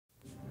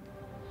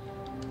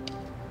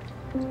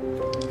What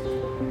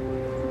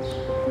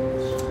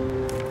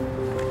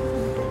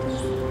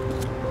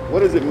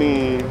does it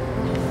mean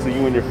to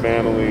you and your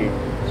family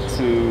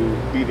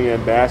to be the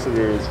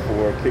ambassadors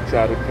for Kick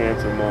Childhood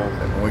Cancer Month?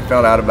 When we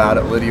found out about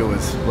it, Lydia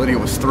was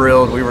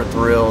thrilled. We were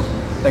thrilled.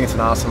 I think it's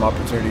an awesome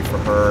opportunity for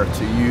her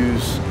to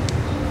use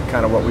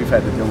kind of what we've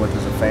had to deal with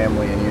as a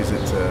family and use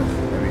it to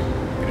maybe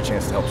get a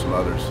chance to help some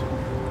others.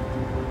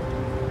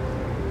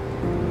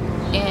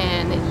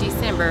 In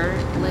December,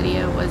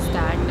 Lydia was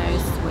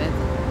diagnosed with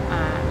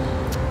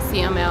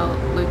CML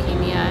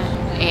leukemia,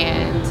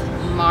 and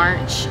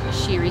March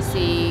she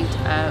received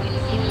a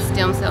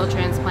stem cell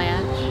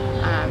transplant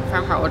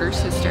from her older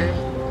sister.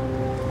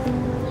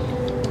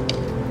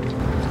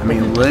 I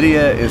mean,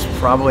 Lydia is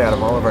probably, out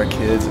of all of our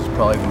kids, is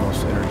probably the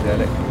most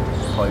energetic,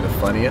 probably the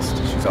funniest.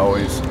 She's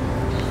always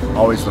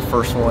the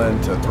first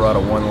one to throw out a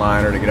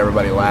one-liner to get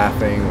everybody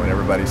laughing when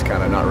everybody's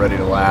kind of not ready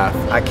to laugh.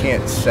 I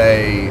can't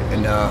say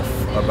enough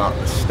about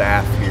the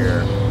staff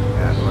here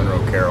at Monroe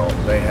Carroll.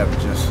 They have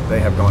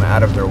gone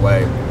out of their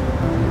way.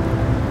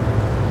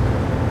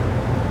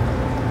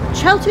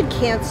 Childhood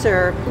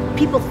cancer,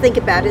 people think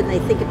about it and they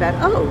think about,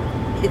 oh,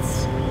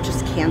 it's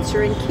just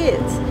cancer in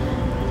kids.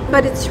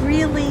 But it's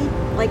really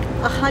like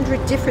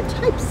 100 different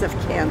types of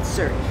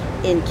cancer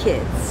in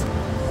kids.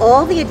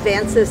 All the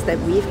advances that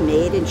we've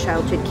made in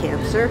childhood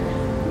cancer,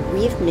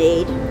 we've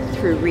made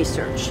through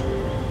research.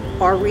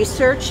 Our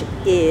research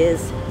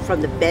is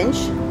from the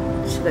bench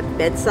to the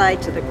bedside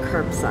to the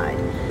curbside.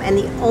 And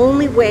the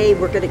only way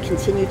we're going to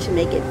continue to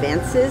make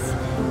advances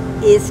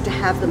is to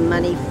have the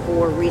money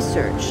for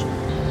research.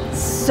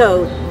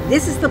 So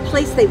this is the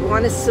place they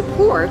want to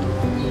support,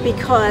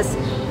 because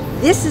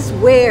this is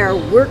where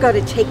we're going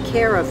to take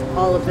care of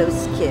all of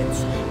those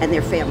kids and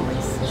their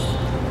families.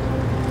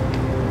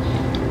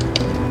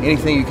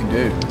 Anything you can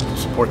do to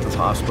support this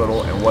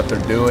hospital and what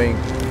they're doing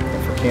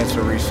for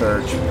cancer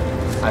research.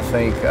 I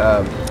think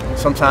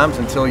sometimes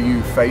until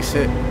you face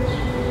it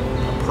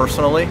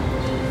personally,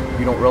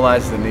 you don't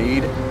realize the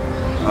need,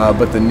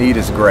 but the need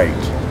is great.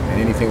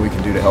 And anything we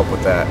can do to help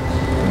with that,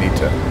 we need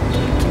to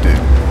do.